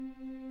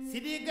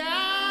Sidiganjiri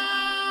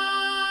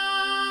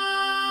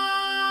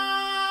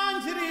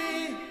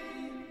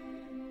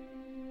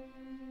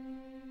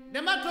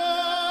Dematoro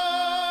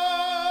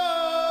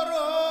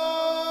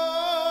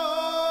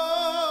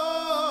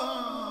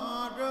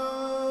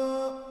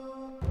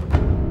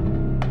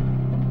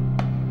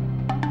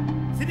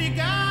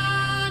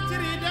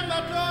Sidiganjiri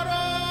Dematoro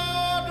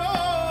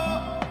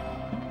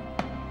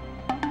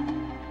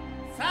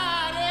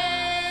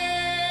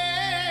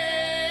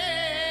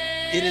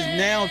It is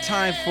now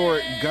time for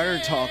Gutter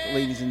Talk,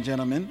 ladies and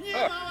gentlemen,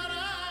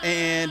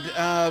 and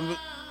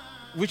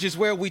which is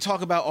where we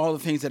talk about all the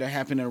things that are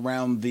happening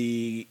around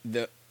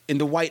in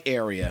the white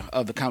area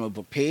of the comic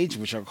book page,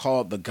 which are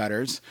called the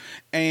gutters.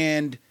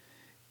 And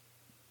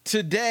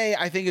today,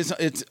 I think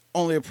it's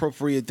only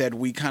appropriate that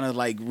we kind of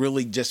like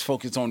really just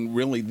focus on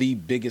really the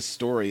biggest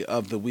story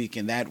of the week,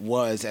 and that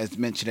was, as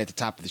mentioned at the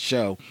top of the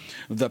show,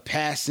 the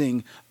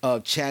passing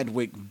of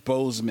Chadwick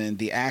Boseman,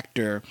 the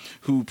actor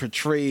who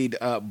portrayed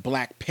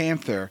Black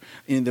Panther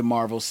in the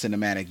Marvel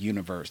Cinematic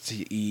Universe.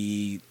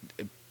 He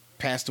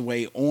passed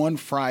away on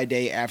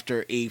Friday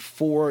after a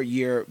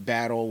 4-year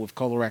battle with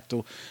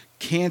colorectal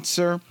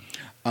cancer.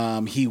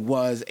 He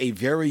was a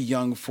very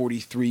young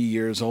 43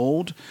 years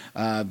old.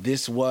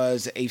 This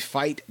was a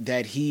fight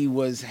that he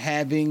was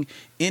having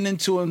in and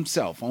to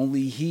himself.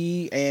 Only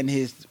he and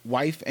his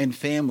wife and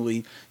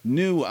family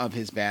knew of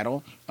his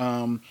battle.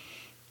 Even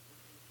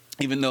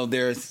though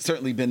there's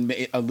certainly been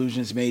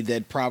allusions made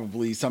that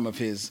probably some of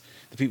the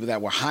people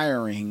that were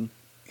hiring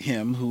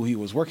him, who he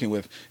was working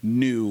with,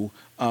 knew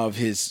of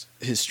his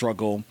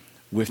struggle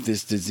with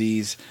this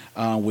disease,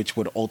 which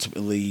would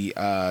ultimately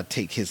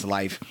take his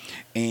life.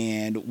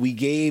 And we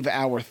gave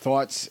our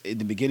thoughts in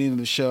the beginning of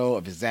the show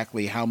of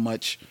exactly how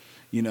much,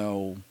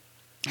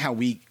 how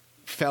we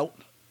felt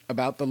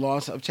about the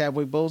loss of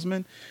Chadwick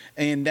Boseman.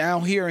 And now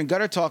here in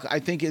Gutter Talk, I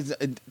think is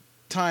a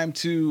time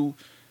to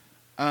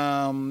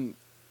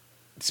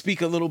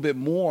speak a little bit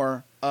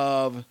more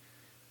of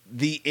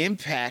the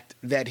impact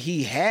that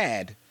he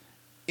had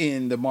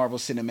in the Marvel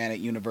Cinematic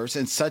Universe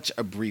in such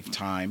a brief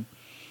time.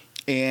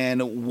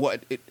 And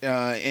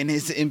and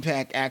his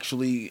impact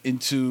actually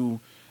into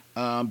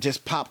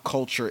just pop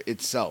culture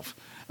itself.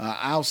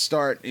 I'll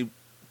start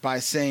by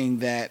saying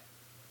that,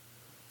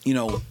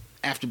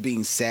 after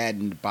being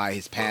saddened by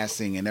his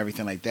passing and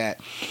everything like that,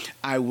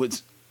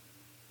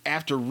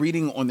 after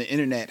reading on the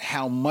internet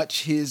how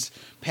much his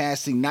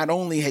passing not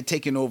only had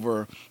taken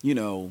over,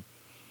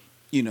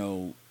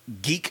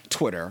 geek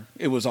Twitter,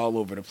 it was all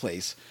over the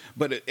place,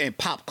 and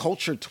pop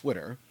culture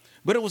Twitter,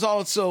 but it was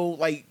also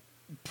like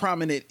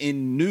prominent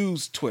in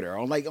news Twitter,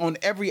 on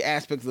every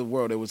aspect of the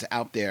world. It was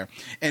out there,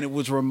 and it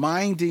was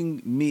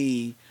reminding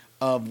me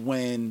of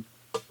when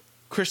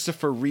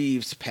Christopher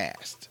Reeves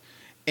passed,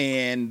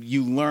 and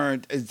you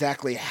learned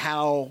exactly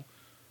how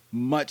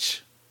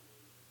much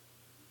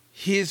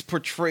his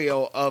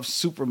portrayal of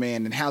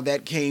Superman and how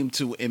that came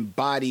to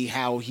embody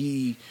how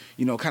he,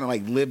 kind of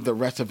like lived the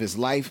rest of his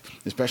life,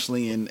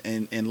 especially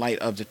in light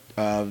of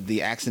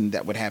the accident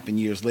that would happen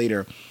years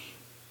later.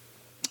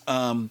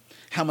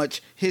 How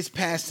much his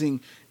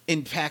passing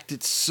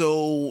impacted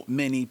so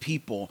many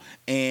people.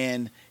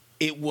 And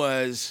it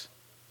was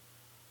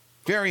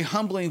very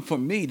humbling for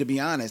me, to be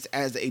honest,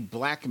 as a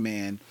black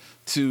man,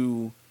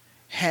 to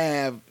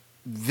have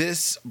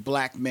this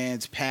black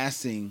man's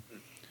passing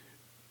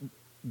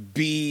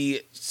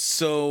be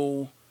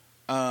so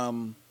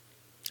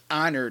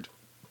honored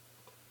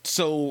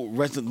so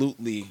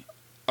resolutely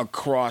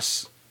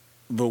across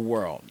the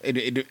world.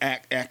 It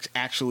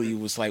actually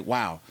was like,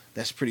 wow,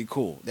 that's pretty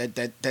cool.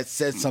 That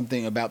says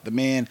something about the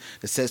man.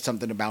 That says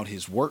something about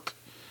his work,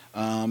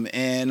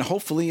 and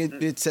hopefully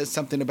it says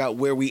something about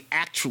where we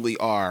actually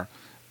are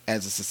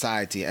as a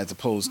society, as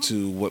opposed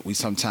to what we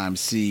sometimes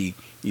see,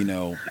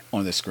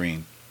 on the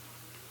screen.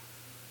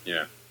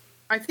 Yeah,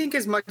 I think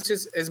as much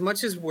as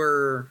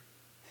we're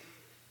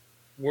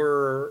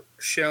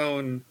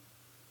shown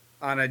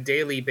on a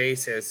daily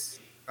basis,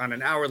 on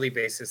an hourly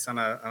basis, on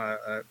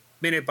a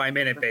minute by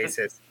minute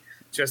basis,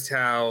 just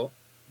how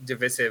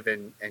divisive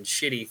and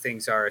shitty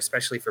things are,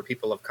 especially for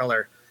people of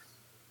color.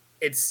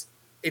 It's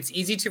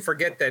easy to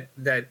forget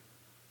that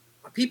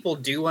people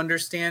do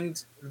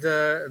understand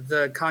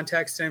the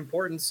context and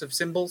importance of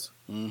symbols.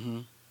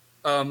 Mm-hmm.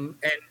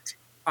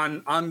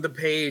 And on the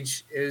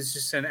page is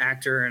just an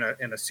actor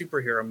in a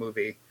superhero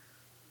movie,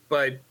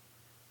 but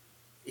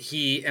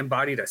he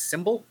embodied a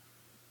symbol,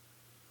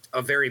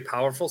 a very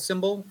powerful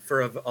symbol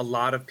for a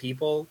lot of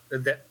people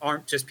that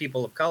aren't just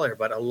people of color,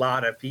 but a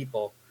lot of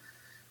people.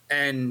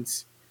 And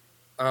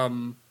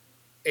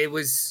it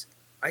was,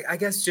 I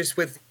guess, just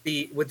with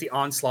the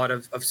onslaught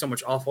of so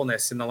much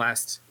awfulness in the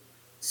last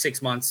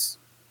 6 months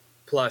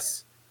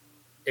plus,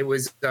 it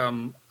was,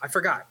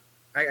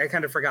 I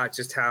kind of forgot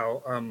just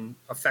how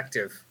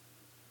effective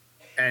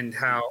and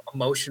how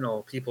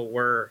emotional people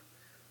were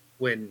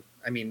when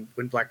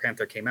Black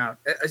Panther came out.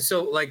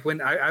 So like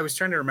when I was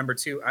trying to remember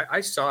too,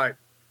 I saw it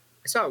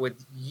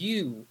with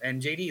you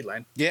and JD,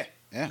 Len. Yeah.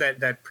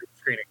 That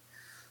pre-screening.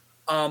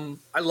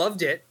 I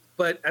loved it,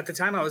 but at the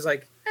time I was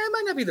like, am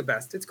might not be the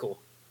best. It's cool.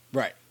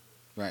 Right.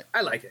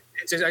 I like it.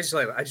 I just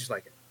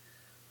like it.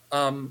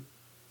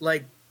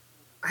 Like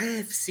I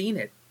have seen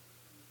it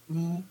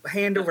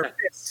hand over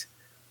fist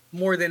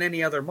more than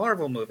any other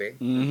Marvel movie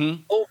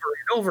over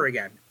and over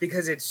again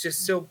because it's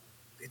just so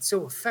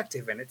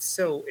effective and it's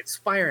so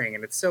inspiring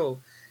and it's so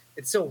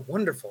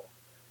wonderful.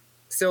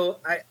 So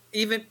I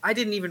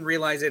didn't even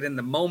realize it in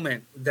the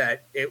moment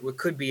that it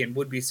could be and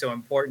would be so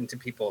important to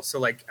people. So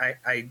like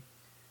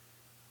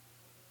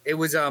it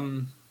was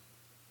a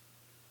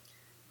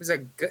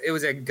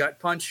gut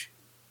punch,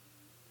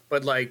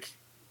 but like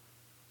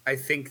I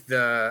think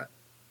the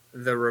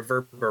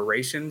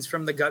reverberations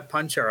from the gut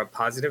punch are a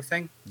positive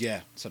thing.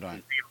 Yeah, so do I.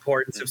 The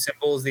importance of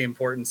symbols, the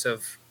importance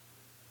of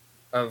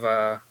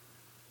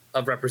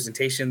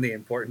representation, the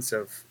importance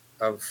of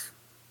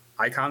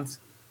icons.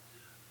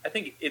 I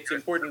think it's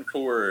important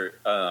for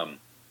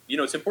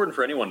it's important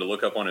for anyone to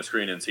look up on a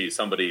screen and see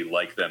somebody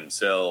like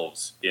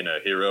themselves in a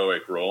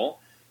heroic role.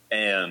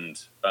 And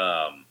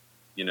I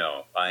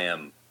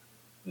am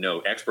no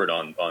expert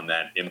on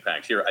that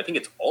impact here. I think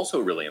it's also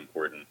really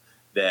important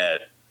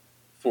that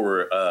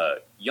for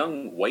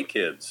young white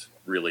kids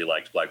really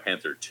liked Black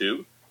Panther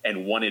 2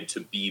 and wanted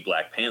to be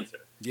Black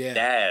Panther.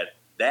 Yeah.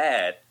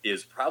 That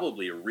is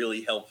probably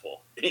really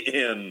helpful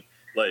in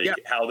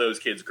how those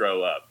kids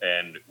grow up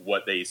and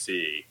what they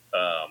see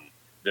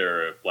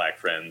their Black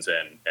friends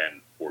and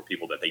for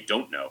people that they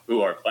don't know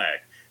who are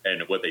Black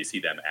and what they see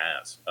them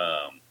as.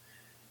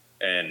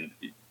 And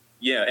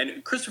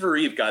Christopher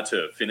Reeve got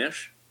to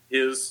finish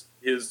his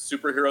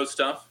superhero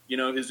stuff,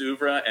 his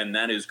oeuvre, and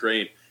that is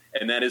great.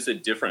 And that is a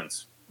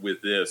difference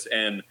with this.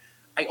 And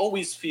I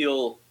always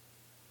feel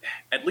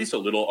at least a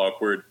little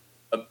awkward.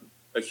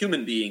 A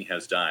human being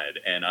has died,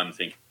 and I'm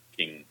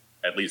thinking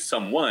at least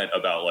somewhat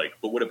about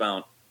but what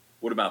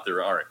about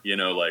their art?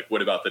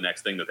 What about the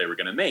next thing that they were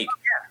going to make?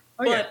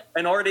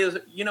 And art is,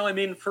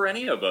 for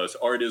any of us,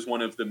 art is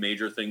one of the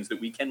major things that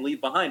we can leave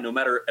behind, no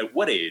matter at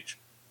what age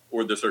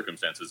or the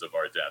circumstances of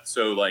our death.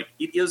 So,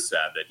 it is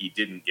sad that he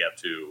didn't get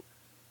to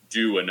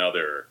do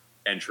another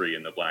entry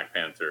in the Black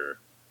Panther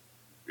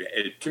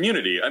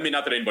community. I mean,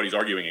 not that anybody's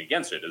arguing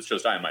against it. It's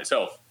just I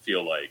myself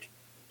feel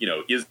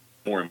is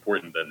more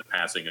important than the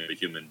passing of a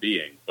human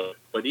being.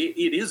 But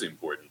it is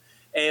important.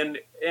 And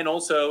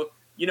also,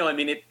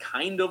 it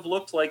kind of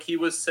looked like he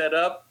was set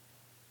up.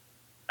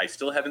 I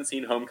still haven't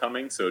seen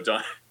Homecoming, so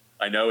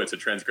I know it's a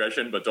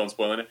transgression, but don't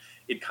spoil it.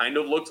 It kind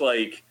of looked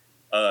like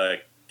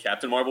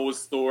Captain Marvel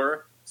was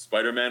Thor,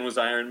 Spider-Man was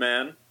Iron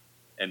Man,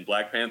 and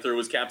Black Panther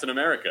was Captain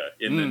America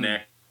in the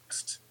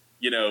next,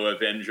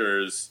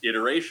 Avengers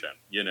iteration,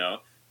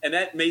 And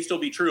that may still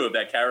be true of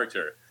that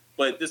character,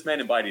 but this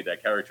man embodied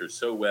that character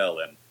so well.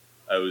 And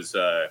I was,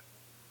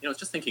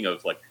 just thinking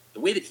of, the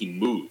way that he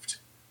moved,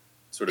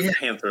 sort of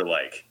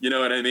Panther-like, you know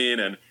what I mean?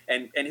 And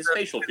his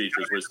facial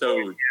features were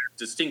so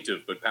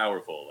distinctive but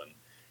powerful. And,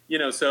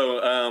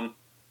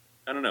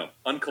 I don't know,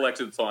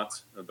 uncollected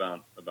thoughts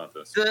about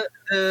this.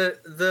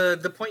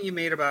 The point you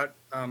made about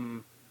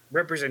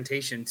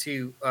representation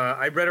too.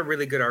 I read a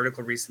really good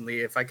article recently.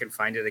 If I can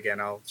find it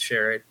again, I'll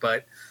share it.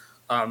 But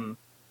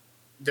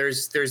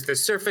there's the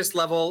surface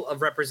level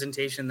of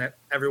representation that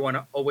everyone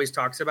always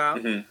talks about.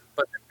 Mm-hmm.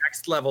 But the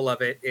next level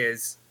of it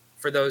is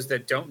for those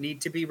that don't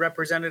need to be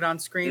represented on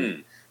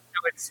screen.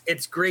 So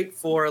it's great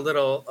for a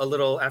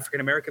little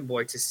African American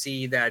boy to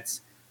see that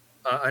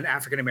an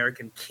African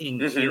American king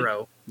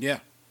hero. Yeah.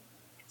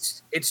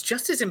 It's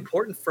just as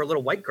important for a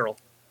little white girl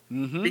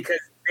because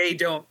they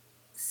don't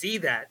see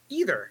that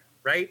either,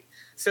 right?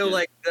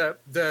 So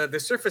the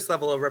surface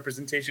level of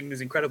representation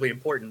is incredibly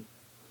important.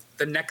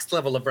 The next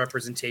level of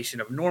representation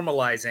of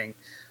normalizing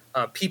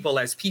people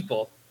as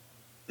people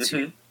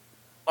to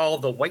all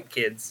the white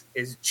kids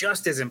is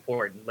just as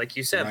important. Like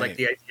you said, like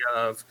the idea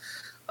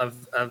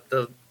of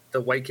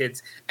the white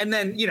kids, and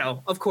then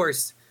of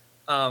course,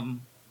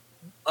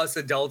 us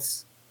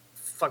adults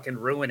fucking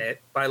ruin it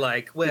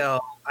by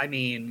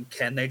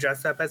can they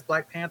dress up as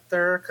Black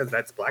Panther? Because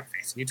that's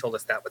blackface, and you told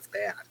us that was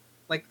bad.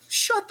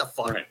 Shut the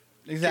fuck up.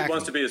 Exactly. He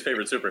wants to be his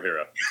favorite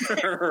superhero.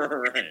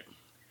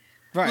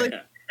 Right.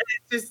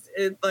 It's just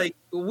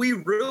we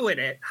ruin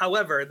it.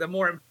 However, the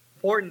more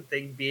important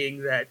thing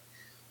being that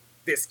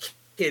this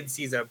kid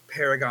sees a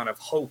paragon of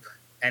hope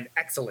and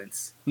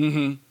excellence.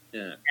 And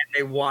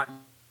they want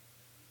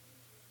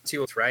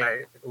to,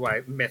 right?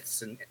 Why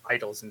myths and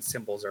idols and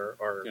symbols are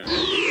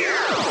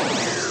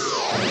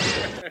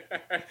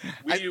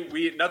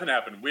we nothing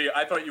happened.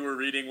 I thought you were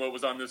reading what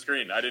was on the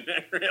screen. I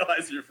didn't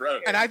realize you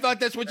froze. And I thought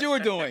that's what you were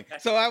doing.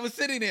 So I was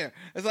sitting there.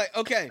 It's like,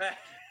 okay,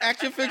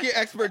 action figure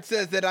expert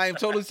says that I am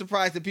totally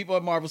surprised that people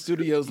at Marvel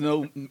Studios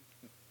know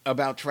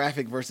about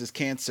traffic versus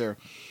cancer,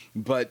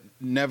 but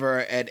never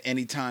at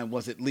any time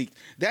was it leaked.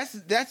 That's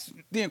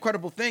the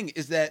incredible thing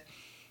is that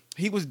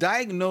he was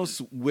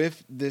diagnosed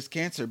with this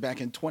cancer back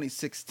in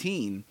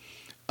 2016.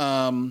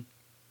 And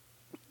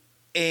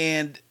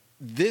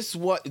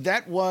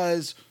that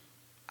was,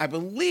 I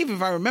believe,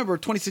 if I remember,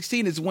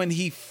 2016 is when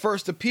he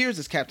first appears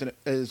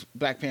as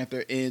Black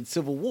Panther in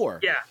Civil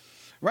War. Yeah.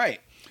 Right.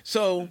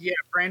 So yeah,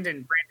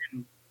 Brandon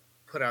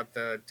put out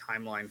the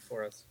timeline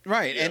for us.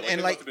 Right, Yeah, and they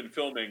like must have been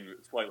filming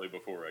slightly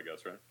before, I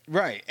guess, right?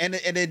 right, and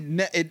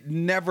it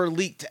never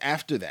leaked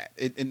after that.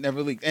 It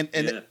never leaked,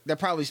 and that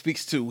probably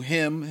speaks to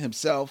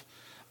himself.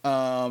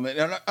 And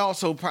it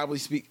also probably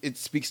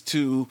speaks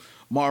to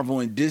Marvel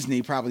and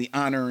Disney probably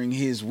honoring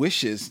his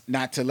wishes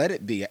not to let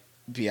it be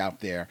out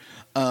there.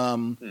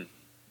 And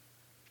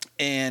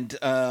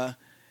that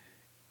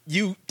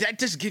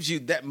just gives you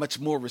that much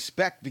more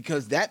respect,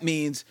 because that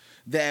means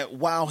that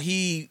while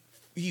he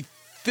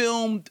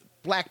filmed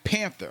Black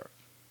Panther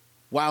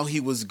while he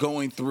was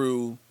going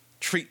through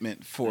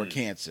treatment for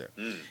cancer,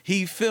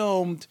 he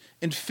filmed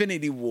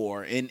Infinity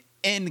War and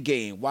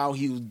Endgame while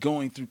he was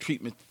going through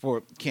treatment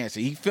for cancer.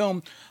 He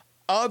filmed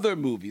other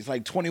movies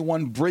like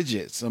 21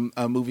 Bridges,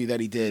 a movie that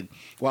he did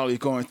while he was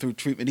going through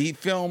treatment. He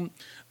filmed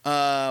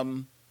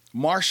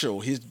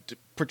Marshall, his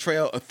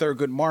portrayal of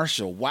Thurgood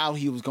Marshall, while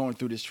he was going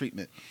through this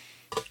treatment.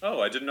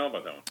 Oh, I didn't know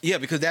about that one. Yeah,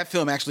 because that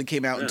film actually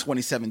came out in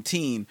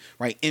 2017,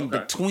 right in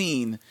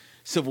between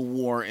Civil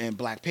War and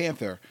Black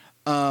Panther.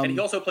 And he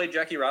also played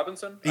Jackie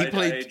Robinson?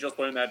 I just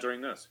learned that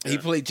during this. Yeah. He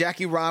played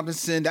Jackie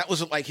Robinson. That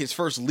was like his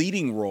first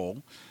leading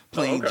role,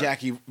 playing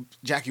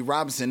Jackie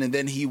Robinson, and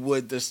then he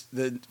would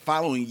the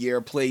following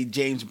year play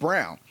James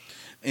Brown.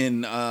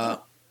 He has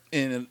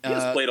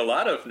played a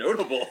lot of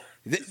notable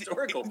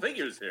historical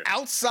figures here.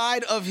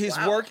 Outside of his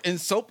work in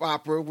soap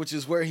opera, which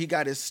is where he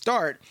got his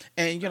start,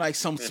 and like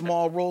some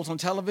small roles on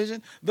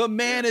television, the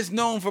man is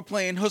known for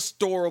playing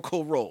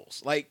historical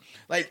roles. Like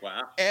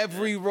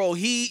every role.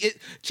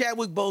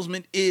 Chadwick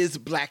Boseman is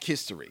Black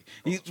history.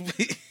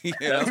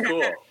 That's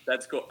cool.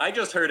 That's cool. I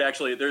just heard,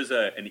 actually, there's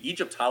an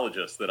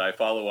Egyptologist that I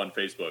follow on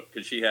Facebook,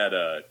 because she had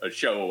a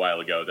show a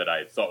while ago that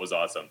I thought was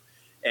awesome.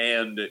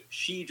 And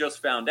she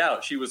just found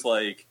out, she was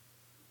like,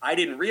 I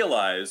didn't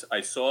realize,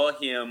 I saw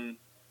him.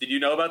 Did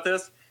you know about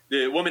this?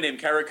 The woman named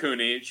Kara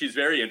Cooney, she's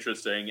very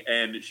interesting.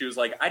 And she was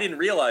like, I didn't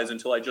realize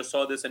until I just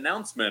saw this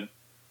announcement.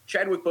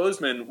 Chadwick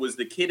Boseman was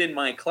the kid in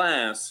my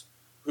class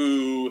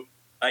who,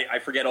 I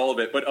forget all of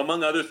it, but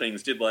among other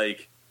things, did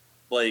like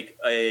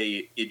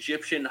a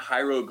Egyptian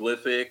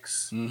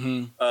hieroglyphics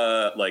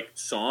like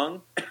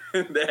song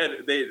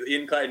that they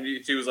in class.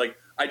 She was like,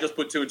 I just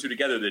put two and two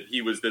together that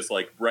he was this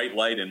like bright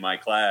light in my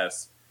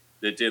class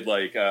that did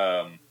like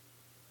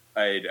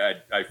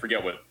I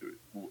forget what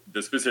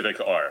the specifics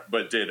are,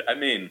 but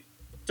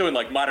doing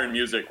like modern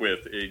music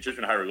with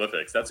Egyptian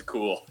hieroglyphics. That's a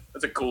cool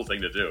thing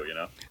to do, you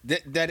know?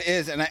 That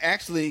is, and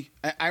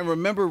I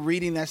remember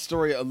reading that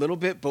story a little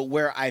bit, but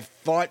where I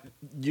thought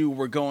you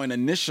were going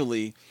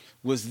initially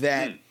was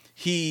that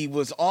he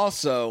was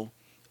also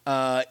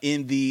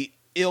in the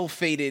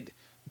ill-fated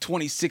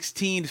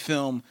 2016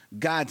 film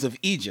Gods of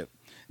Egypt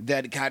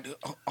that got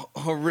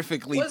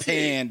horrifically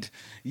panned.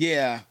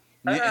 Yeah.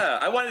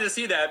 I wanted to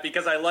see that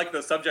because I like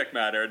the subject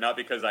matter, not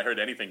because I heard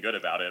anything good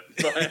about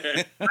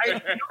it.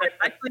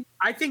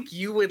 I think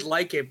you would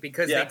like it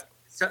because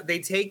they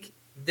take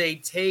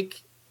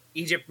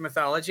Egypt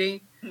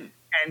mythology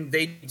and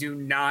they do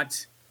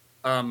not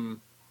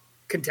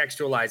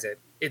contextualize it.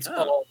 It's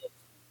all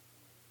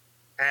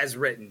as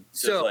written.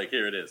 Just so like,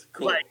 here it is.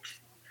 Cool. Like,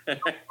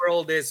 the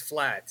world is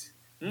flat.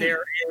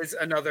 There is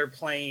another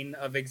plane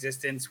of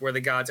existence where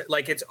the gods,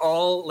 like, it's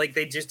all like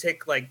they just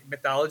take like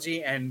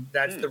mythology and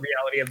that's the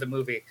reality of the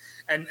movie.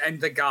 And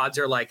the gods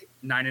are like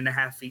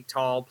 9.5 feet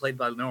tall, played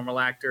by normal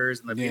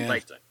actors, and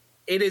like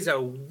it is a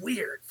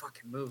weird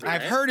fucking movie.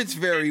 I've heard it's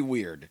very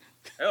weird.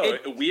 Oh,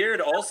 weird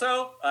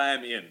also?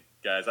 I'm in,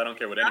 guys. I don't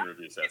care what any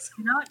review says. It's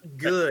not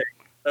good.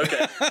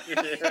 Okay.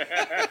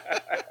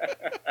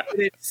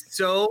 It's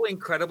so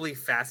incredibly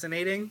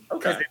fascinating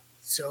because it's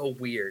so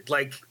weird.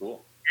 Like,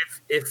 cool.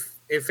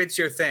 If it's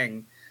your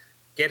thing,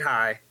 get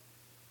high,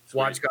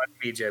 watch God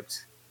of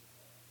Egypt,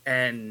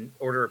 and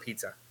order a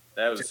pizza.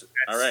 All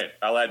right.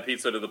 I'll add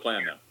pizza to the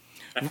plan now.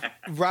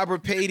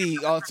 Robert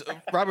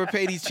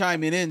Patey's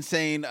chiming in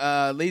saying,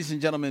 ladies and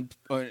gentlemen,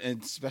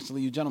 and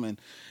especially you gentlemen,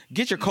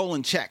 get your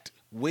colon checked.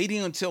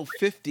 Waiting until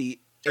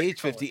age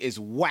 50 is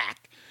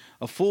whack.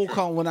 A full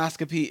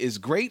colonoscopy is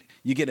great.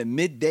 You get a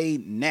midday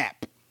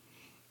nap.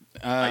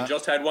 I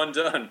just had one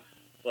done.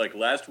 Like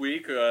last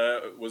week,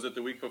 was it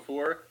the week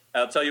before?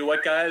 I'll tell you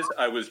what, guys,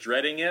 I was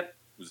dreading it.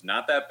 It was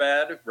not that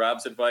bad.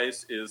 Rob's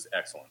advice is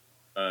excellent.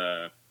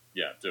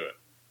 Yeah, do it.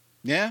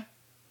 Yeah,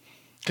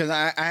 because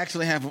I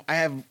actually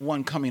have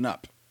one coming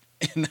up,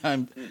 and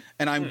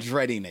I'm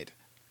dreading it.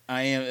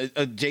 I am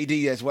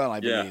JD as well, I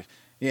believe.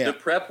 Yeah. The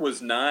prep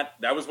was not.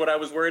 That was what I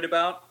was worried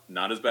about.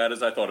 Not as bad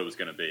as I thought it was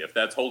going to be. If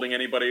that's holding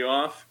anybody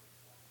off,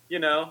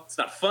 it's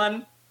not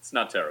fun. It's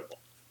not terrible.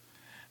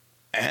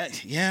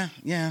 Yeah.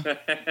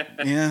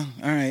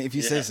 All right, if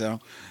you say so.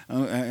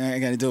 I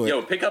got to do it.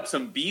 Yo, pick up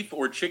some beef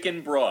or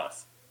chicken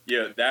broth.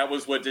 Yeah, that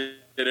was what did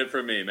it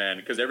for me, man.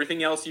 Because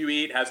everything else you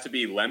eat has to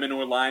be lemon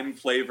or lime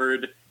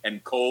flavored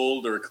and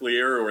cold or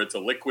clear, or it's a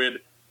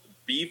liquid.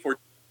 Beef or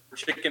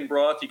chicken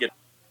broth, you get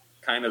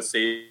kind of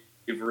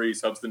savory,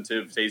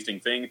 substantive tasting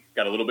thing.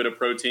 Got a little bit of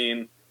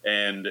protein,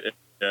 and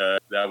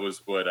that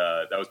was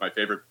my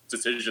favorite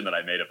decision that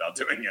I made about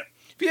doing it.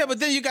 Yeah, but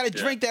then you got to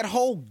drink that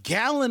whole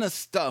gallon of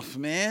stuff,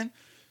 man.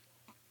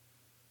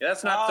 Yeah,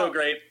 that's not so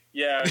great.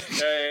 Yeah.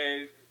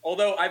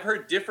 Although I've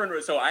heard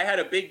different. So I had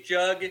a big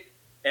jug,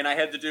 and I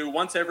had to do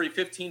once every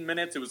 15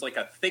 minutes. It was like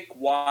a thick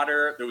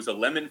water. There was a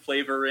lemon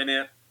flavor in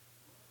it.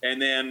 And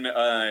then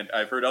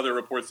I've heard other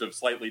reports of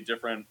slightly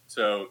different.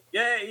 So,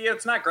 yeah,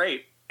 it's not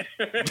great.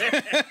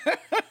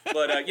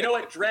 But you know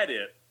what? Dread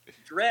it.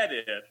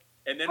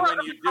 And then when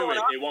you do it,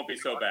 it won't be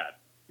so bad.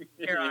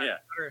 Yeah.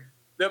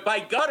 By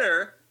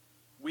gutter,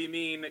 we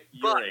mean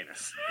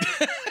Uranus.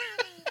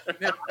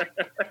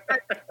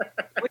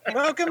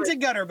 Welcome to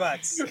Gutter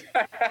Butts.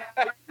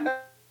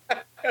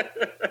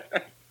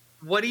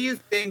 What do you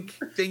think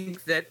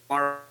that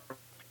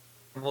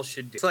Marvel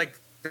should do? It's like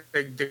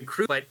the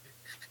crew, but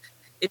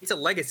it's a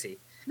legacy.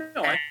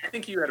 No, I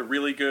think you had a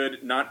really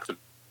good, not to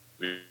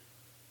be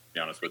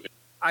honest with you.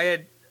 I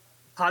had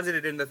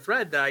posited in the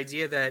thread the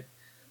idea that,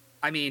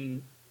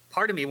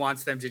 part of me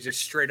wants them to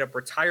just straight up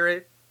retire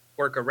it,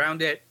 work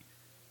around it.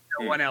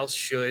 No one else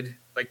should.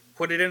 Like,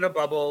 put it in a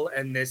bubble,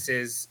 and this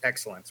is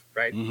excellence,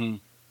 right? Mm-hmm.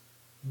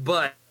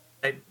 But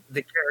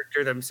the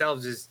character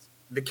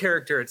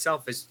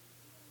itself is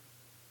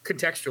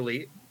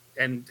contextually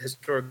and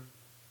historically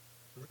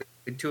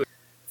to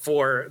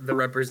for the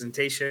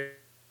representation,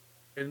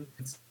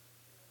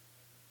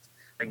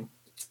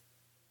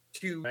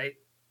 right?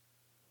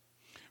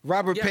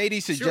 Robert Patey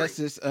suggests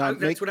this.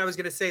 That's what I was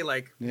going to say.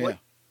 Like, what?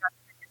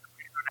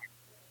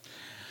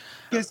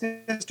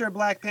 Sister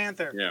Black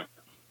Panther. Yeah.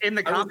 In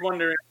the I was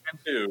wondering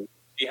too.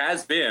 He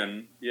has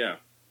been, yeah.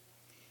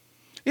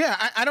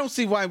 Yeah, I don't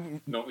see why.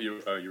 No, you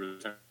were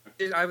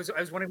saying. I was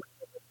wondering.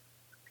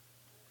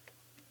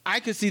 I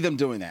could see them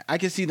doing that. I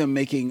could see them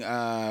making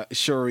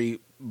Shuri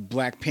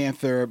Black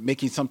Panther,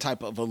 making some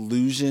type of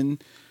allusion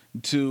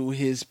to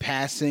his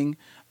passing.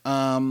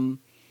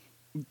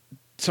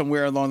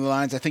 Somewhere along the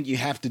lines, I think you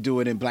have to do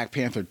it in Black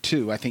Panther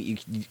 2. I think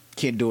you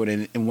can't do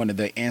it in one of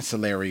the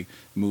ancillary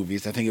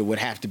movies. I think it would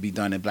have to be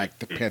done in Black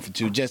Panther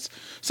 2, just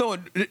so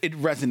it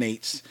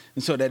resonates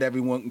and so that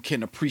everyone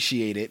can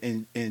appreciate it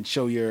and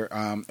show your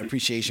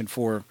appreciation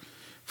for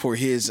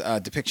his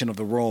depiction of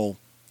the role,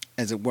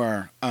 as it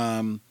were.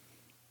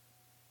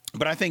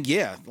 But I think,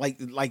 yeah,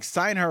 like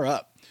sign her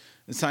up,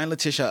 sign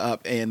Letitia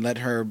up, and let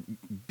her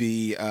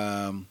be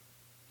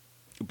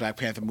Black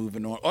Panther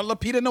moving on, or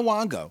Lupita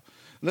Nyong'o.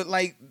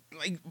 Like,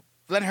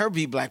 let her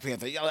be Black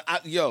Panther.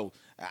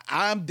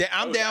 I'm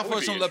down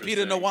for some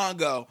Lupita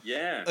Nyong'o.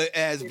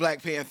 As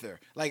Black Panther.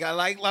 Like I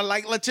like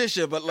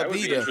Letitia, but Lupita. That would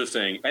be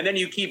interesting. And then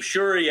you keep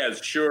Shuri as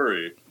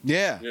Shuri.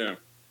 Yeah. Yeah.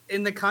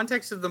 In the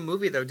context of the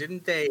movie, though,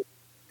 didn't they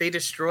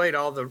destroyed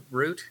all the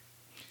root?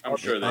 I'm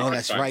sure they. Oh,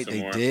 that's right.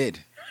 They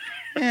did.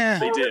 Yeah.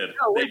 They did.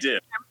 No, they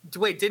did.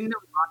 Wait, didn't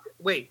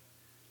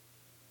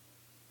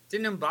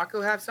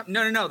M'Baku have some?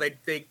 No.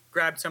 They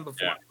grabbed some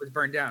before it was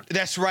burned down.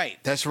 That's right.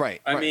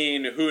 I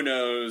mean, who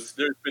knows?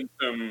 There's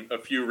been a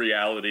few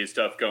reality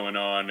stuff going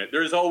on.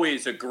 There's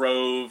always a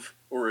grove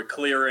or a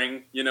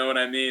clearing, you know what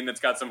I mean? That's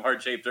got some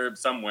heart-shaped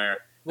herbs somewhere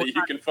that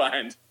you can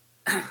find.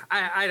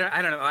 I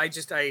don't know.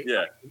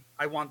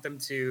 I want them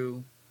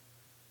to.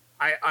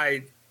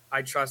 I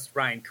trust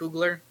Ryan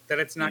Coogler that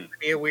it's not going to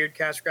be a weird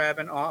cash grab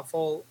and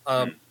awful.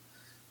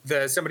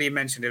 Somebody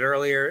mentioned it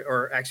earlier,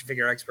 or action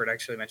figure expert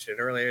actually mentioned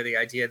it earlier. The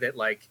idea that,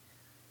 like,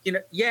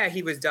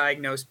 he was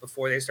diagnosed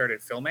before they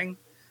started filming,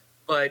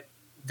 but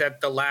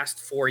that the last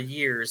 4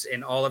 years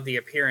in all of the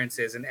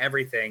appearances and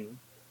everything,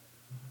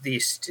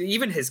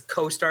 even his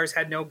co-stars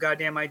had no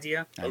goddamn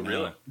idea. Oh,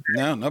 really?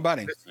 No,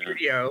 nobody. The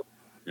studio.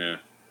 Yeah.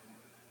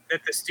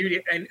 That the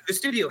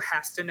studio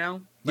has to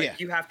know. Like,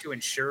 you have to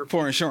insure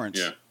for insurance.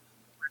 Yeah.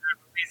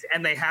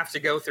 And they have to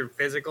go through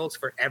physicals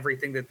for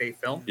everything that they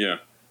film. Yeah.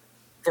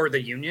 For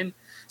the union,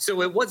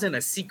 so it wasn't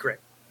a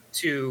secret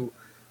to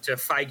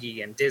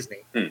Feige and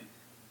Disney.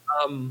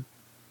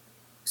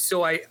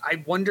 So I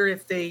wonder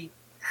if they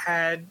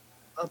had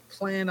a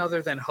plan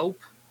other than hope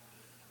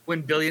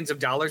when billions of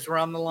dollars were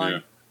on the line.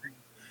 Yeah.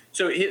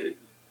 So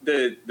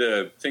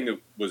the thing that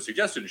was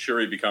suggested,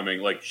 Shuri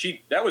becoming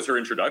that was her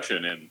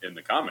introduction in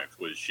the comics.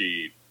 Was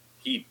he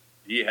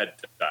had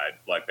died,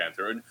 Black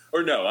Panther,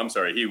 or no? I'm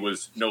sorry, he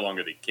was no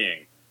longer the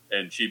king,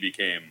 and she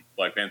became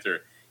Black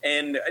Panther.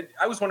 And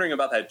I was wondering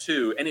about that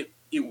too, and it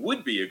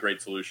would be a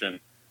great solution.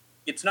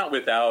 It's not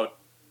without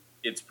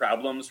its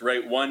problems,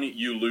 right? One,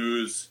 you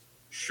lose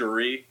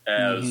Shuri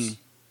as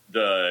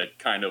the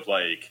kind of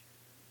like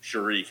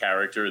Shuri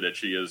character that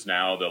she is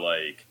now, the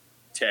like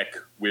tech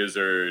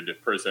wizard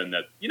person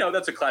that,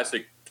 that's a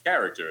classic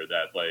character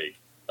that like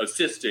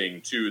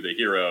assisting to the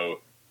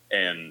hero,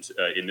 and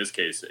in this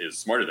case is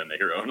smarter than the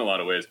hero in a lot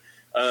of ways.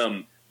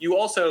 You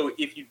also,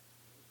 if you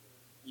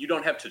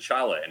don't have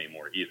T'Challa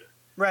anymore either.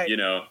 Right.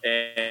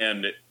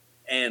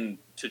 And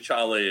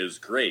T'Challa is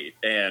great,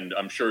 and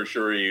I'm sure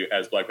Shuri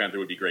as Black Panther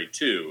would be great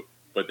too,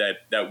 but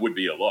that would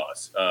be a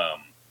loss, loss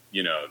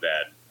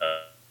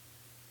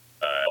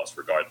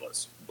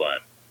regardless.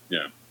 But,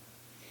 yeah.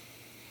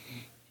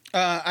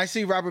 I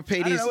see Robert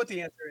Patey's... I don't know what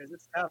the answer is.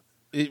 It's tough.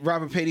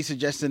 Robert Patey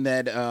suggesting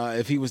that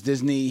if he was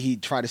Disney,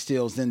 he'd try to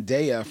steal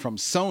Zendaya from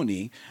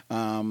Sony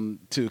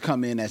to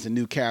come in as a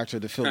new character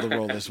to fill the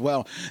role as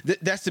well.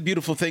 That's the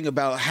beautiful thing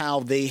about how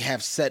they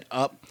have set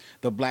up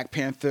the Black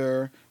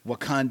Panther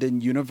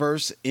Wakandan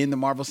universe in the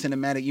Marvel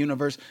Cinematic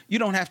Universe. You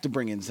don't have to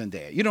bring in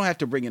Zendaya. You don't have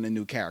to bring in a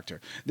new character.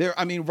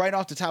 Right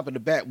off the top of the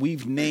bat,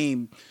 we've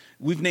named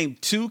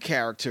two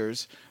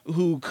characters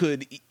who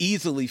could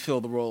easily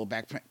fill the role of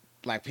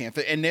Black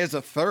Panther, and there's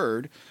a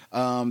third.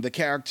 The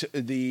character,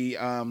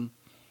 I'm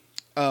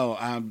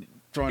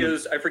drawing.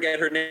 I forget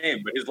her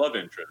name, but his love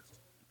interest.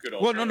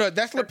 No,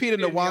 that's Lupita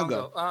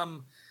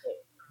Nyong'o.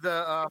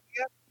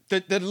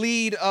 The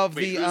lead of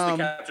Wait, the who's the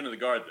captain of the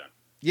guard then?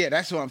 Yeah,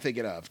 that's what I'm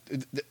thinking of.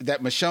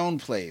 That Michonne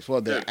plays.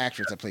 Well, the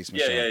actress that plays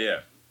Michonne.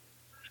 Yeah.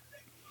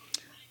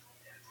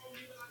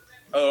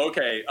 Oh,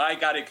 okay. I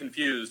got it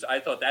confused. I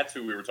thought that's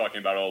who we were talking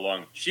about all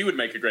along. She would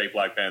make a great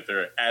Black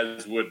Panther,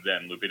 as would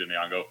then Lupita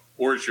Nyong'o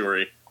or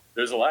Shuri.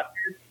 There's a lot.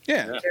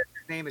 Yeah. His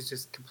name is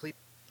just complete.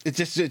 It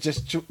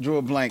just drew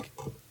a blank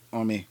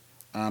on me.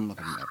 I'm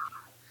looking it up.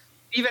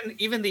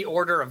 Even the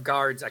order of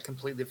guards, I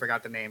completely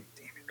forgot the name.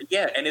 Damn it.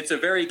 Yeah, and it's a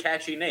very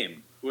catchy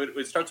name.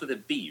 It starts with a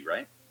B,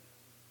 right?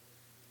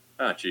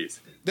 Oh, jeez.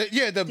 Didn't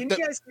you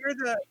guys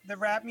hear the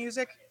rap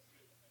music?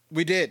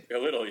 We did. A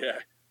little, yeah.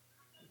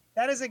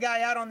 That is a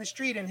guy out on the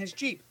street in his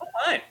Jeep. Oh,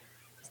 fine.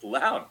 It's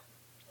loud.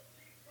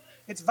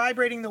 It's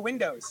vibrating the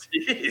windows.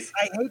 Jeez.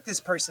 I hate this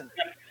person.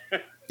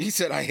 He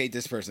said, "I hate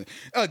this person."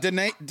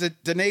 Danae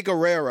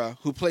Guerrera,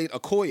 who played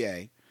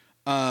Okoye.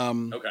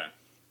 Okay.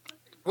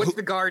 What's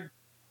the guard?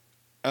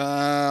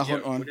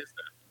 Hold on. What is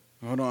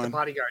that? Hold on. The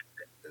bodyguard.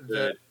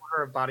 The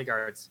order of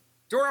bodyguards.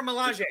 Dora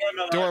Milaje.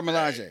 Dora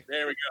Milaje.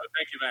 There we go.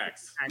 Thank you,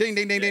 Max. Ding,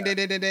 ding, ding, ding, ding,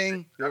 ding, ding,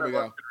 ding. There we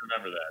go.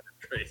 Remember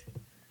that. Great.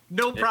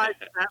 No prize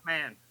for that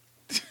man.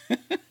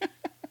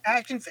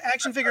 Action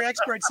figure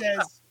expert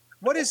says,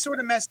 what is sort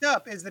of messed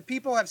up is that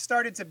people have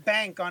started to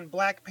bank on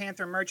Black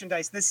Panther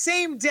merchandise the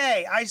same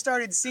day I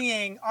started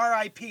seeing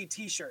RIP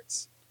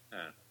t-shirts.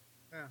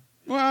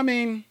 Well, I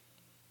mean,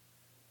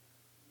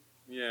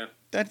 Yeah.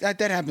 that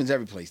happens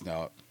every place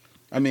now.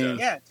 I mean,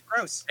 Yeah, it's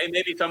gross. Hey,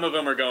 maybe some of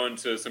them are going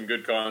to some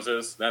good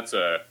causes. That's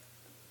a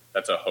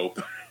hope,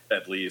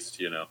 at least,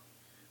 you know.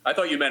 I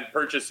thought you meant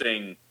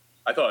purchasing.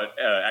 I thought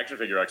action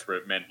figure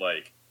expert meant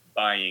like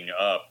buying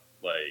up,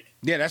 like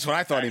yeah, that's what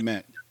I thought he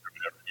meant.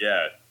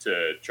 yeah,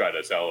 to try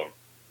to sell them.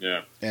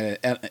 Yeah,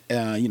 And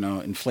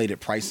inflated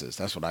prices.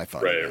 That's what I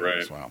thought. he meant Right.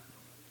 As well.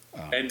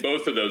 And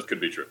both of those could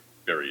be true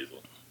very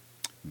easily.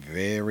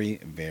 Very,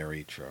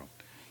 very true.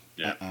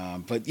 Yeah.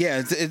 But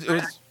yeah, it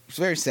was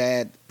very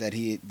sad that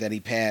he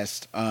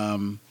passed.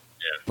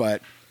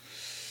 But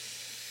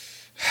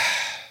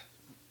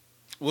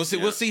we'll see.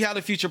 Yeah. We'll see how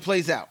the future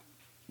plays out.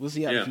 Yeah.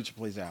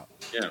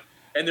 Yeah.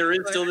 And there is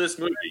still this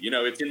movie. You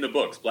know, it's in the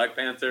books. Black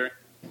Panther,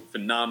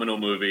 phenomenal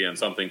movie and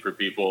something for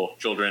people,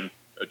 children,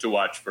 to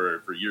watch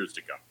for years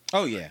to come.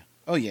 Oh yeah.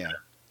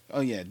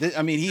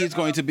 He is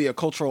going to be a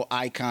cultural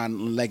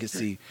icon,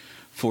 legacy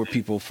for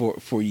people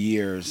for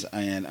years.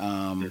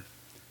 And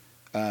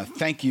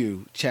thank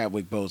you,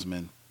 Chadwick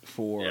Boseman,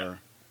 for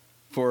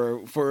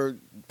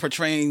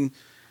portraying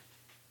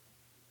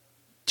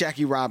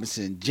Jackie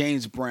Robinson,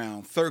 James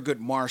Brown, Thurgood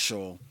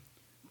Marshall,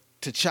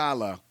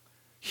 T'Challa,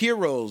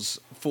 heroes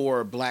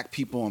for Black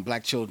people and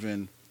Black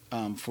children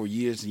for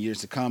years and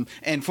years to come,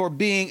 and for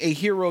being a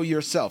hero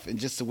yourself in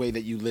just the way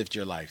that you lived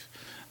your life,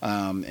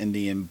 and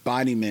the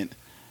embodiment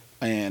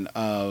and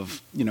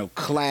of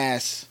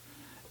class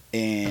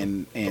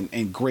and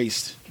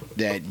grace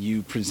that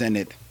you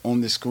presented on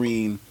the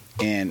screen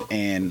and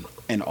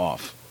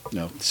off.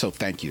 So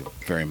thank you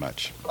very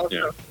much.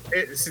 Also,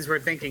 since we're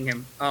thanking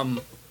him,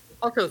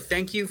 also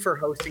thank you for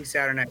hosting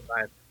Saturday Night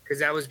Live, because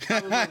that was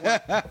probably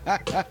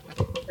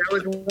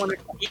one of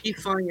the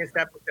funniest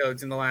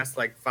episodes in the last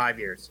 5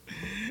 years.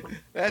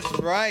 That's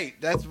right.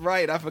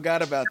 I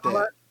forgot about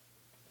that.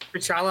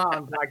 T'Challa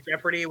on Black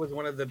Jeopardy was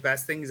one of the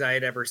best things I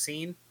had ever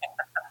seen.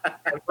 I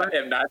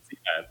have not seen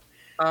that.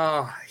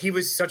 Oh, he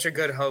was such a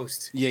good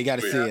host. Yeah, you got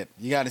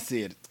to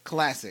see it.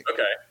 Classic.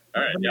 Okay.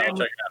 All right. Yeah, I'll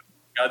check it out.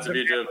 Gods of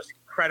Egypt.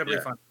 Incredibly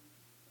fun.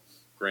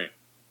 Great.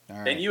 All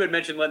right. And you had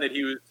mentioned, Len, that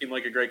he seemed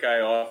like a great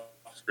guy off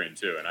screen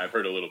too, and I've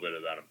heard a little bit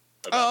about him.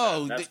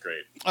 That's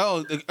great.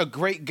 Oh, a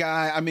great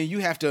guy. I mean, you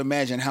have to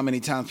imagine how many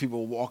times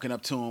people were walking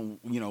up to him,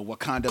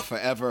 Wakanda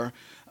forever.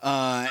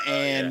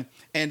 And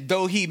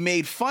though he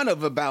made fun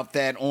about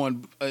that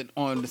on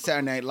the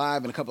Saturday Night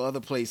Live and a couple other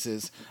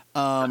places,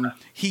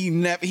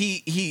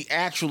 he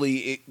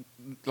actually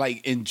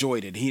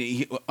enjoyed it.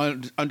 He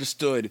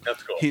understood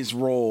his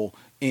role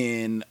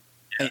in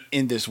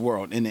this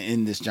world,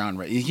 in this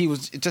genre. He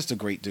was just a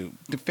great dude,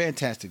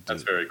 fantastic dude.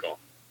 That's very cool.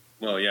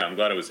 Well, yeah, I'm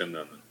glad it was him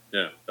then.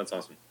 Yeah, that's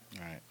awesome.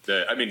 All right.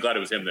 Glad it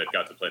was him that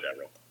got to play that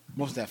role.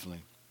 Most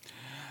definitely.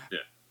 Yeah.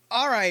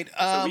 All right.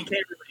 So we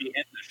can't really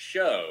end the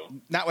show.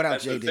 Not without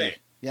That's the JD. thing.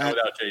 Yeah. Not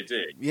without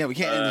JD. Yeah, we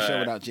can't end the show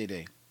without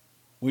JD.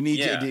 We need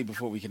JD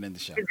before we can end the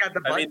show. He's got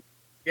the button.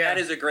 That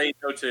is a great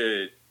note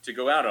to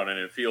go out on, and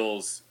it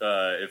feels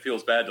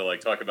bad to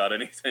talk about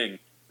anything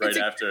right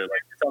after. Like,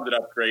 you summed it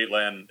up great,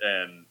 Len.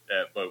 And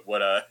but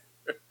what are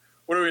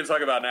we going to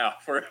talk about now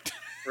for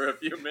a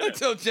few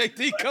minutes until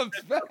JD comes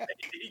back?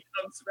 JD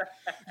comes back.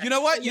 You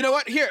know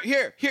what?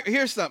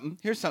 Here's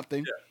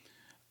something.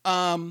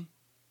 Yeah.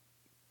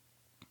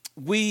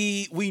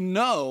 We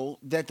know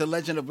that the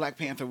Legend of Black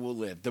Panther will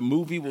live. The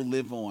movie will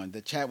live on.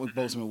 The Chadwick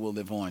Boseman will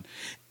live on.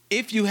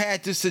 If you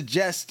had to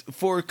suggest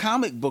for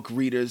comic book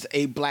readers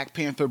a Black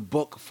Panther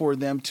book for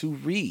them to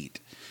read,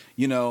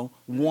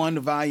 one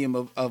volume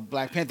of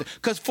Black Panther,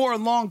 because for a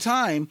long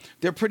time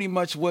there pretty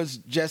much was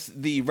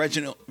just the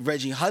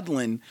Reggie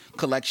Hudlin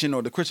collection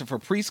or the Christopher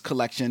Priest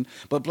collection,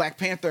 but Black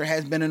Panther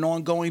has been an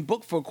ongoing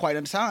book for quite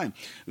a time.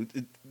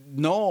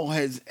 Noel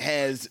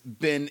has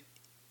been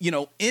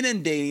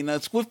inundating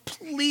us with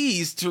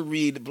pleas to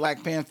read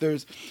Black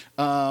Panther's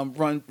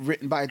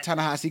written by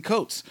Ta-Nehisi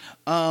Coates.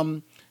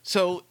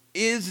 So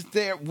is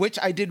there, which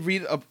I did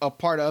read a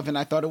part of, and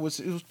I thought it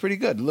was pretty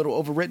good. A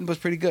little overwritten, but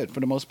pretty good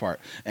for the most part.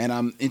 And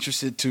I'm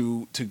interested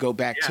to go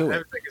back to it. It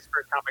was like his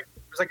first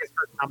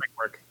comic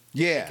work.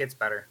 Yeah, it gets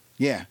better.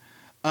 Yeah.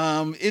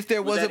 If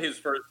there was his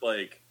first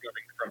coming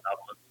from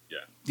novelist?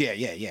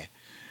 Yeah.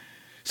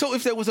 So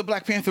if there was a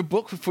Black Panther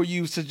book for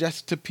you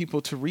suggest to people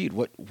to read,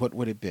 what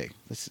would it be?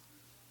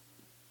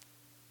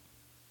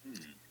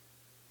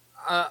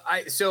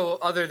 So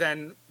other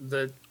than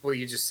what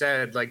you just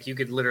said, like, you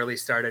could literally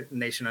start at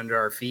Nation Under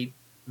Our Feet,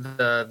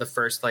 the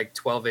first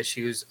 12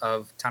 issues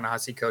of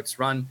Ta-Nehisi Coates'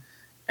 run,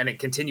 and it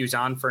continues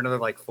on for another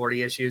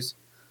 40 issues.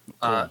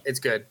 Cool. It's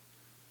good.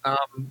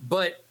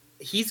 But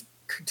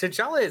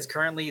T'Challa is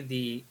currently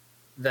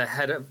the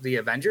head of the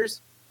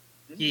Avengers.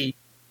 He's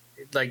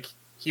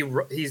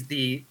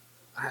the,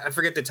 I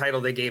forget the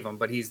title they gave him,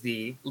 but he's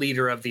the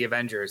leader of the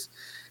Avengers,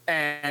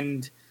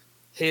 and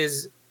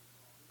his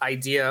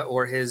idea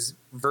or his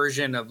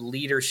version of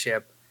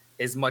leadership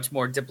is much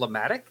more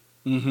diplomatic,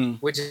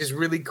 which is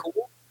really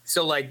cool.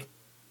 So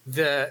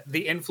the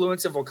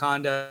influence of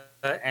Wakanda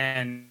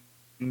and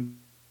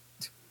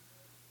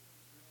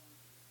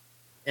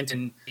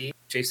the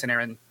Jason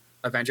Aaron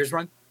Avengers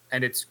run,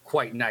 and it's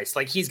quite nice.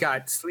 He's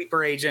got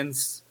sleeper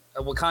agents,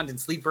 Wakandan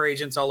sleeper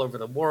agents all over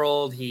the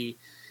world. He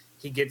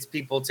gets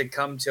people to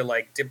come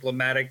to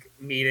diplomatic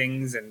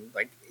meetings, and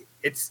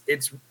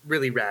it's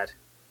really rad.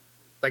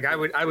 I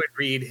would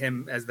read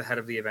him as the head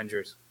of the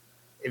Avengers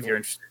if you're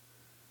interested.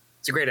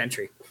 It's a great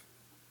entry.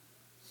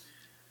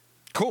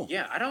 Cool.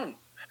 Yeah, I don't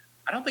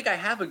think I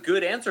have a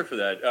good answer for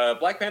that.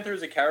 Black Panther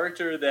is a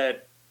character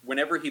that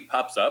whenever he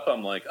pops up,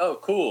 I'm like, oh,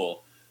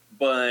 cool.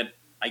 But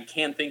I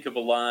can't think of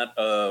a lot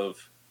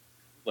of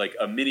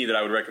a mini that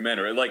I would recommend.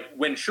 Or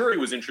when Shuri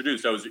was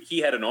introduced, he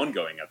had an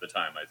ongoing at the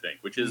time, I think,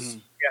 which is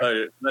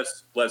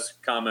less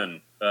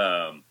common,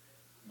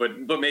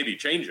 but maybe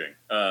changing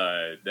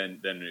than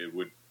it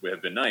would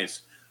have been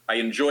nice. I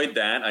enjoyed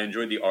that. I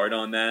enjoyed the art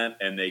on that,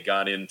 and they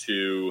got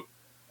into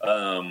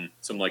some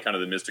kind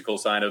of the mystical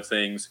side of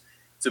things.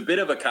 It's a bit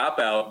of a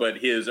cop-out, but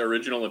his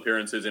original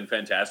appearances in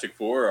Fantastic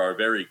Four are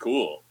very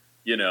cool,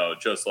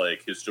 just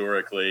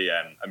historically,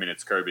 and I mean,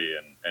 it's Kirby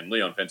and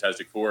Leo in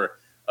Fantastic Four.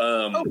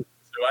 So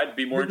I'd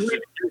be more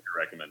interested in your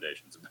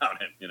recommendations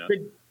about him,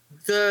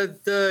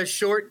 The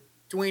short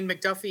Dwayne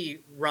McDuffie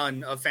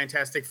run of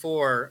Fantastic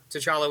Four,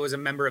 T'Challa was a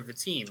member of the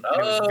team.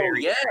 Oh,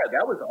 yeah,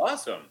 that was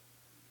awesome.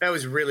 That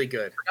was really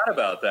good. I forgot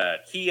about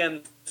that. He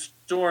and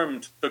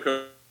Storm took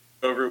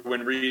over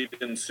when Reed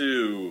and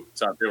Sue,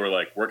 they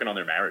were working on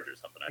their marriage or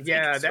something.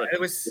 It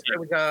was.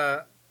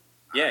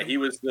 Yeah, he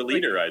was the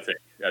leader, I think,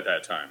 at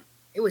that time.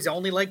 It was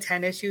only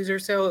 10 issues or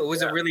so. It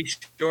was a really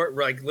short,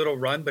 little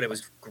run, but it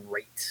was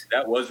great.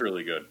 That was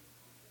really good.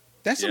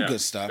 That's some good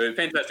stuff.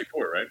 Fantastic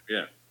Four, right?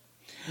 Yeah.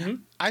 Mm-hmm.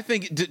 I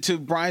think to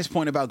Brian's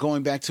point about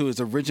going back to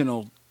his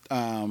original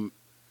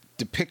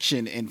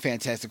depiction in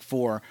Fantastic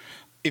Four,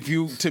 if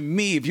you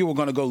were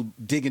going to go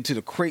dig into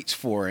the crates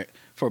for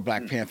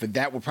Black Panther,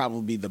 that would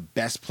probably be the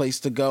best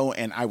place to go,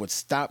 and I would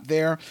stop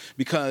there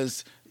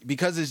because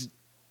it's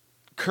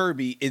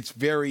Kirby. It's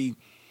very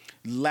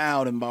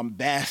loud and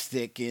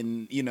bombastic,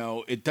 and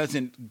it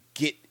doesn't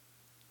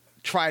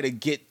try to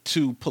get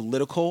too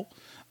political,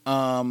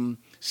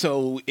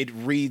 so it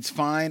reads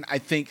fine. I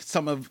think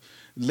some of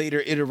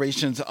later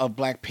iterations of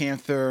Black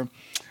Panther,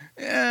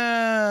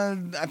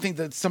 I think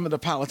that some of the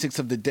politics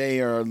of the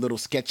day are a little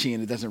sketchy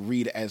and it doesn't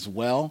read as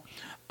well.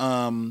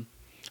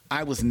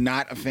 I was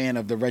not a fan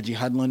of the Reggie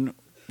Hudlin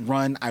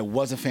run. I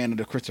was a fan of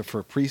the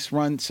Christopher Priest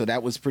run, so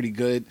that was pretty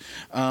good.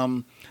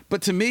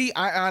 But to me,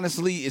 I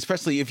honestly,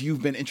 especially if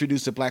you've been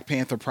introduced to Black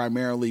Panther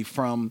primarily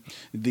from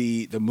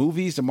the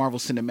movies, the Marvel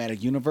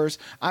Cinematic Universe,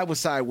 I would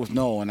side with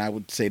Noel, and I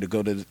would say to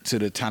go to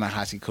the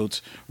Ta-Nehisi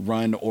Coates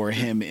run or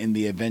him in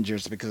the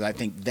Avengers, because I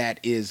think that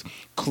is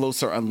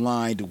closer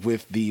aligned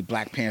with the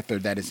Black Panther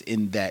that is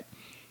in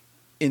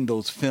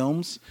those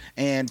films,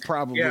 and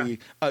probably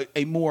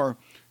a more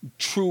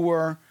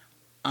truer,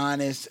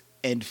 honest,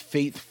 and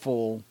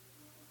faithful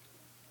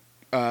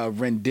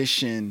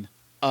rendition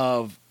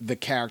of the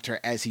character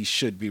as he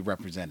should be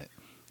represented.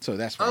 So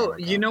that's what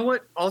you know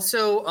what?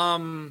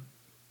 Also,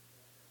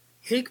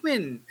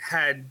 Hickman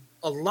had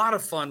a lot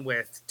of fun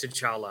with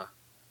T'Challa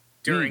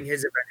during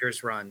his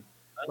Avengers run.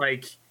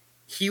 Like,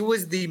 he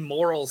was the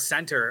moral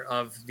center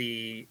of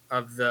the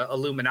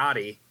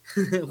Illuminati,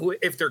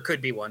 if there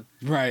could be one.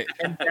 Right.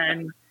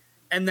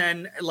 And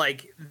then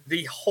like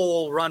the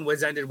whole run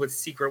was ended with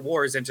Secret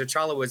Wars, and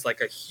T'Challa was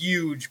like a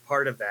huge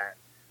part of that.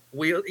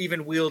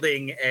 Even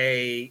wielding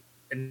an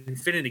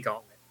Infinity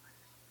Gauntlet.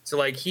 So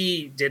like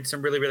he did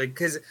some really,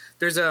 because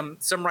there's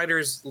some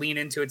writers lean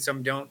into it,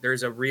 some don't.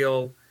 There's a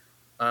real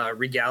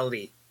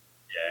regality,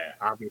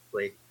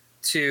 obviously,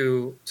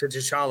 to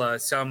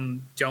T'Challa.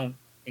 Some don't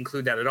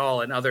include that at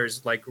all, and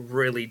others like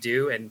really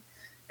do. And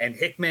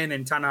Hickman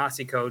and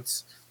Ta-Nehisi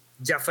Coates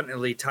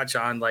definitely touch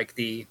on like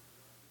the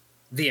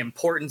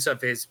importance of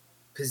his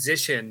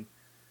position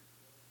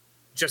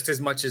just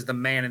as much as the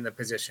man in the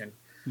position.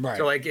 Right.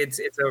 So like it's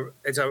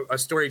a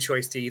story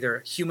choice to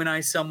either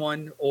humanize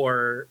someone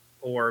or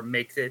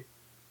make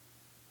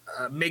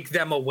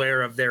them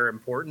aware of their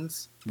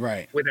importance,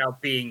 right, without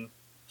being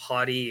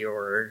haughty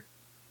or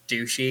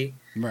douchey.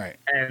 Right.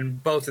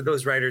 And both of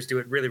those writers do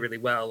it really, really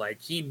well. Like,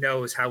 he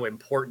knows how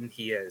important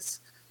he is,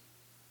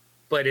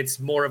 but it's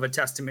more of a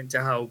testament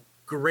to how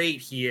great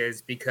he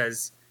is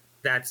because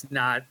that's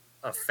not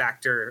a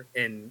factor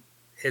in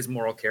his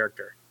moral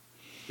character.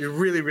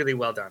 Really, really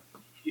well done.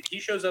 He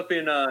shows up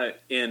in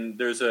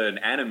there's an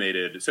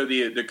animated, so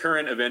the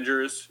current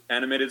Avengers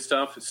animated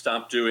stuff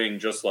stopped doing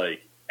just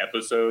like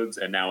episodes,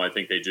 and now I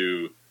think they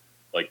do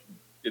like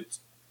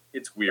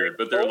it's weird,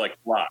 but they're like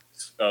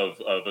blocks of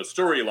a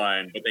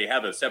storyline, but they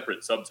have a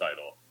separate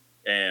subtitle.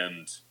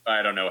 And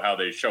I don't know how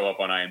they show up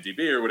on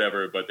IMDb or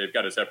whatever, but they've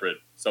got a separate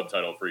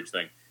subtitle for each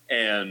thing.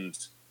 And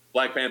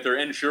Black Panther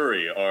and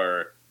Shuri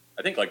are,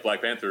 I think like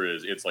Black Panther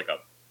it's like a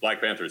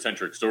Black Panther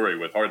centric story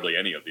with hardly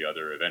any of the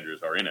other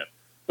Avengers are in it.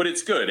 But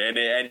it's good,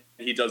 and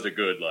he does a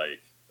good,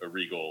 like, a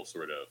regal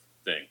sort of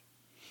thing.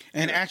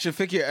 An action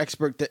figure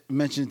expert that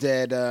mentions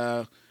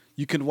that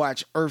you can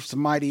watch Earth's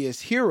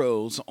Mightiest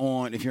Heroes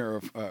on, if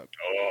you're a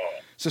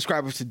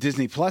subscriber to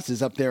Disney Plus,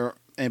 is up there,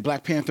 and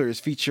Black Panther is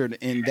featured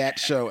in that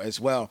show as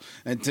well.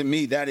 And to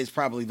me, that is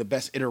probably the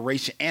best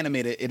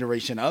animated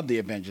iteration of the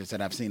Avengers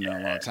that I've seen in a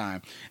long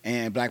time.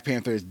 And Black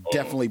Panther is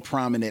definitely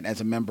prominent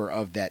as a member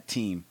of that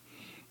team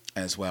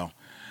as well.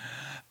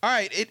 All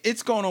right,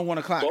 it's going on 1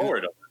 o'clock.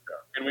 Forward.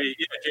 Can we,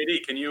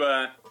 JD?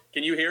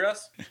 Can you hear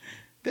us?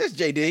 There's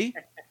JD.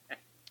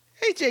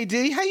 Hey,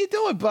 JD, how you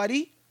doing,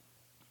 buddy?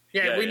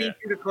 Yeah, we need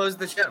you to close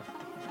the show.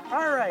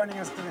 All right, joining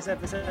us in this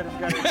episode of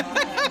Gutter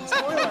Talk,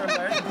 spoiler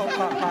alert, Cult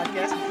Pop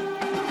Podcast.